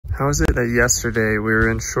How is it that yesterday we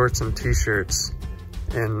were in shorts and t-shirts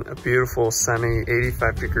in a beautiful sunny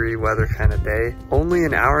 85-degree weather kind of day, only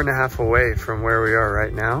an hour and a half away from where we are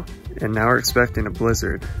right now, and now we're expecting a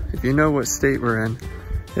blizzard? If you know what state we're in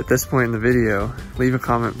at this point in the video, leave a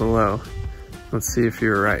comment below. Let's see if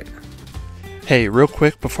you were right. Hey, real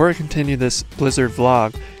quick, before I continue this blizzard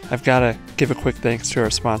vlog, I've got to give a quick thanks to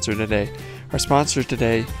our sponsor today. Our sponsor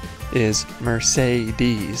today is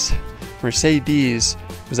Mercedes. Mercedes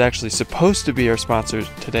was actually supposed to be our sponsor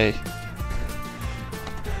today,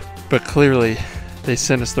 but clearly they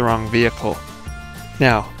sent us the wrong vehicle.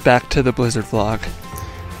 Now, back to the blizzard vlog.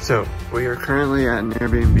 So, we are currently at an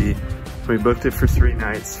Airbnb. We booked it for 3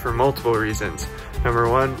 nights for multiple reasons. Number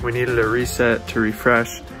one, we needed a reset to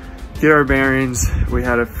refresh, get our bearings. We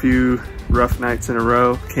had a few rough nights in a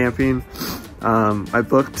row camping. I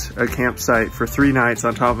booked a campsite for 3 nights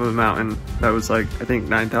on top of a mountain that was like, I think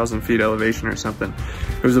 9,000 feet elevation or something.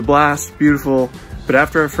 It was a blast, beautiful, but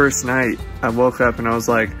after our first night, I woke up and I was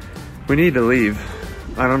like, we need to leave.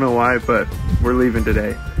 I don't know why, but we're leaving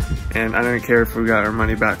today. And I don't care if we got our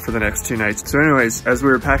money back for the next 2 nights. So anyways, as we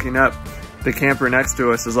were packing up, the camper next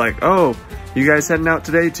to us is like, oh, you guys heading out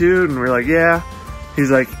today too? And we're like, yeah.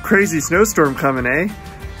 He's like, crazy snowstorm coming, eh?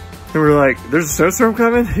 And we're like, there's a snowstorm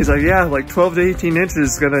coming? He's like, yeah, like 12 to 18 inches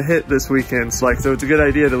is gonna hit this weekend. So it's a good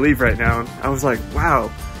idea to leave right now. And I was like, wow,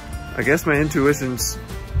 I guess my intuition's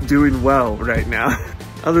doing well right now.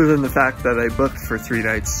 Other than the fact that I booked for 3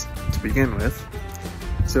 nights to begin with.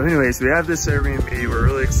 So anyways, we have this Airbnb. We're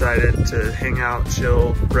really excited to hang out,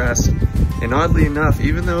 chill, rest. And oddly enough,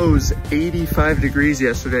 even though it was 85 degrees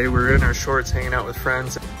yesterday, we were in our shorts hanging out with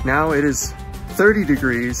friends. Now it is 30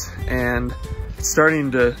 degrees and it's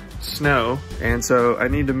starting to snow. And so I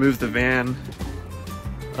need to move the van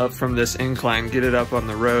up from this incline, get it up on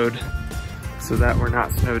the road so that we're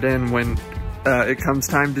not snowed in when it comes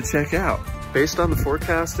time to check out. Based on the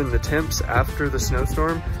forecast and the temps after the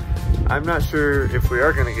snowstorm, I'm not sure if we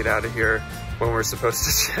are gonna get out of here when we're supposed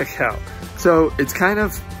to check out. So it's kind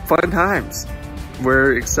of fun times.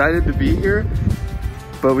 We're excited to be here,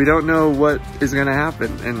 but we don't know what is gonna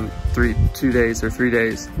happen in 2 days or 3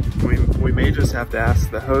 days. We may just have to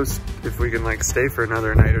ask the host if we can like stay for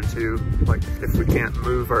another night or 2, like if we can't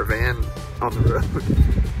move our van on the road.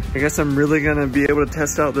 I guess I'm really gonna be able to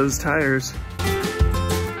test out those tires.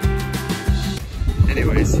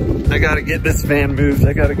 Anyways, I gotta get this van moved.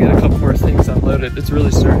 I gotta get a couple more things unloaded. It's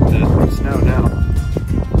really starting to snow now.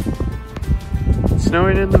 It's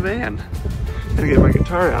snowing in the van. I gotta get my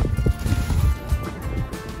guitar out.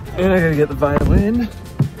 And I gotta get the violin.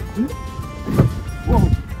 Whoa.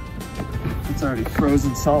 It's already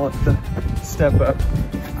frozen solid to step up.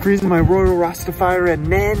 Freezing my Royal Rastafari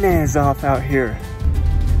nanas off out here.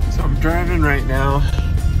 So I'm driving right now.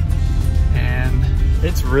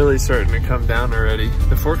 It's really starting to come down already.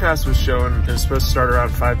 The forecast was showing it was supposed to start around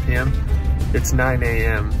 5 p.m. It's 9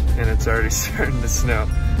 a.m. and it's already starting to snow.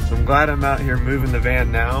 So I'm glad I'm out here moving the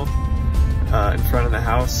van now in front of the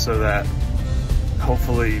house so that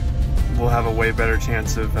hopefully we'll have a way better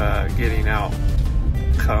chance of getting out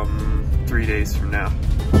come 3 days from now.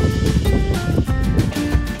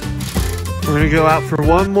 We're gonna go out for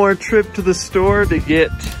one more trip to the store to get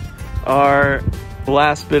our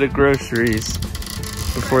last bit of groceries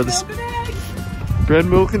before the bread,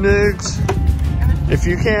 milk, and eggs. If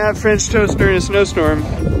you can't have French toast during a snowstorm,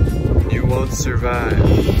 you won't survive.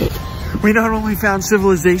 We not only found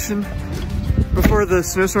civilization before the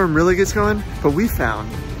snowstorm really gets going, but we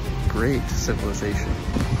found great civilization.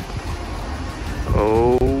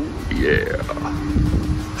 Oh yeah.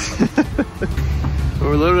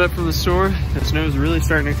 We're loaded up from the store. The snow is really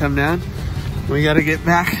starting to come down. We gotta get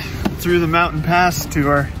back through the mountain pass to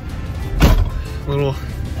our little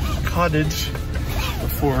cottage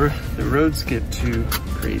before the roads get too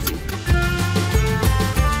crazy.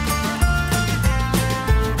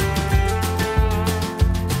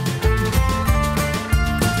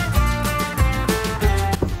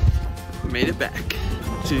 Made it back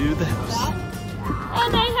to the house.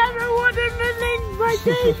 And I have a watermelon for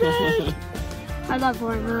David. I love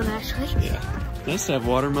watermelon actually. Yeah. Nice to have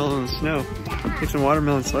watermelon in the snow. Get some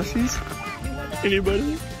watermelon slushies?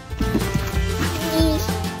 Anybody?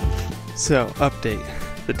 So, update.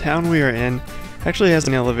 The town we are in actually has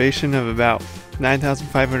an elevation of about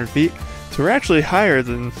 9,500 feet. So we're actually higher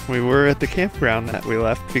than we were at the campground that we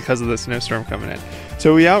left because of the snowstorm coming in.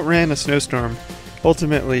 So we outran a snowstorm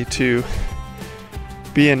ultimately to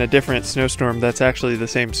be in a different snowstorm that's actually the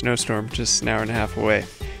same snowstorm, just an hour and a half away.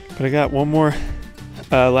 But I got one more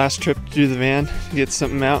last trip to do the van to get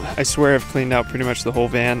something out. I swear I've cleaned out pretty much the whole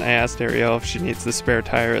van. I asked Ariel if she needs the spare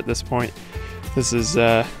tire at this point. This is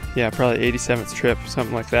yeah, probably 87th trip,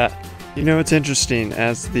 something like that. You know, it's interesting,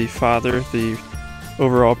 as the father, the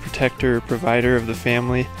overall protector, provider of the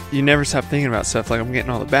family, you never stop thinking about stuff like I'm getting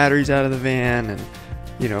all the batteries out of the van, and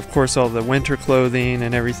you know, of course, all the winter clothing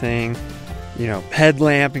and everything, you know,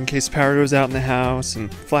 headlamp in case power goes out in the house,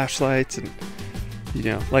 and flashlights, and you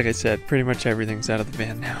know, like I said, pretty much everything's out of the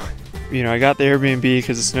van now. You know, I got the Airbnb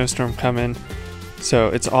because of snowstorm coming, so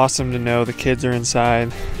it's awesome to know the kids are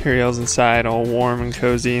inside, Ariel's inside, all warm and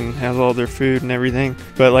cozy, and has all their food and everything.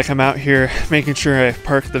 But like, I'm out here making sure I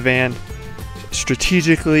park the van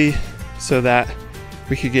strategically so that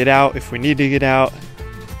we could get out if we need to get out,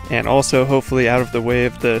 and also hopefully out of the way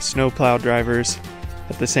of the snowplow drivers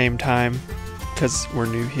at the same time, because we're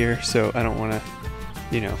new here, so I don't want to,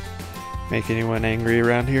 you know, make anyone angry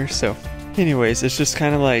around here. So anyways, it's just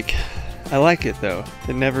kind of like, I like it though.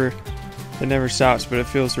 It never stops, but it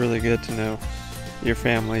feels really good to know your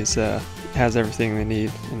family's has everything they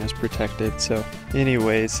need and is protected. So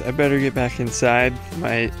anyways, I better get back inside.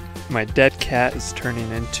 My dead cat is turning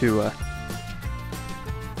into a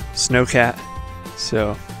snow cat,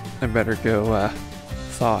 so I better go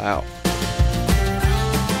thaw out.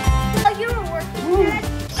 Oh, you were working,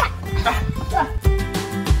 Dad?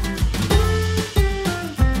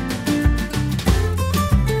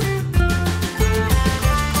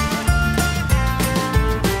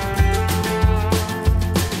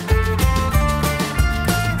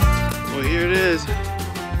 Well, here it is,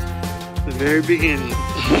 the very beginning.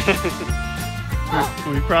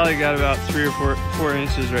 We probably got about 3 or 4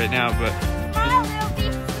 inches right now, but Tomorrow will be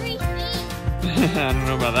 3 feet. I don't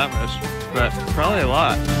know about that much, but probably a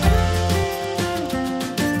lot.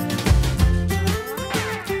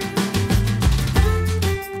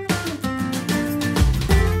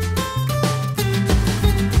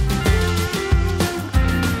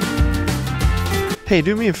 Hey,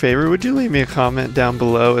 do me a favor, would you leave me a comment down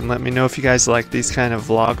below and let me know if you guys like these kind of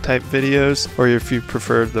vlog type videos, or if you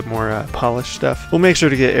prefer the more polished stuff. We'll make sure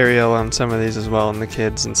to get Ariel on some of these as well, and the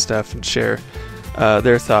kids and stuff, and share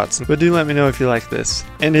their thoughts. But do let me know if you like this.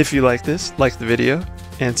 And if you like this, like the video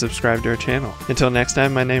and subscribe to our channel. Until next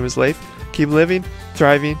time, my name is Leif. Keep living,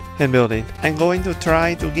 thriving, and building. I'm going to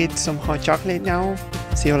try to get some hot chocolate now.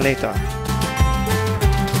 See you later.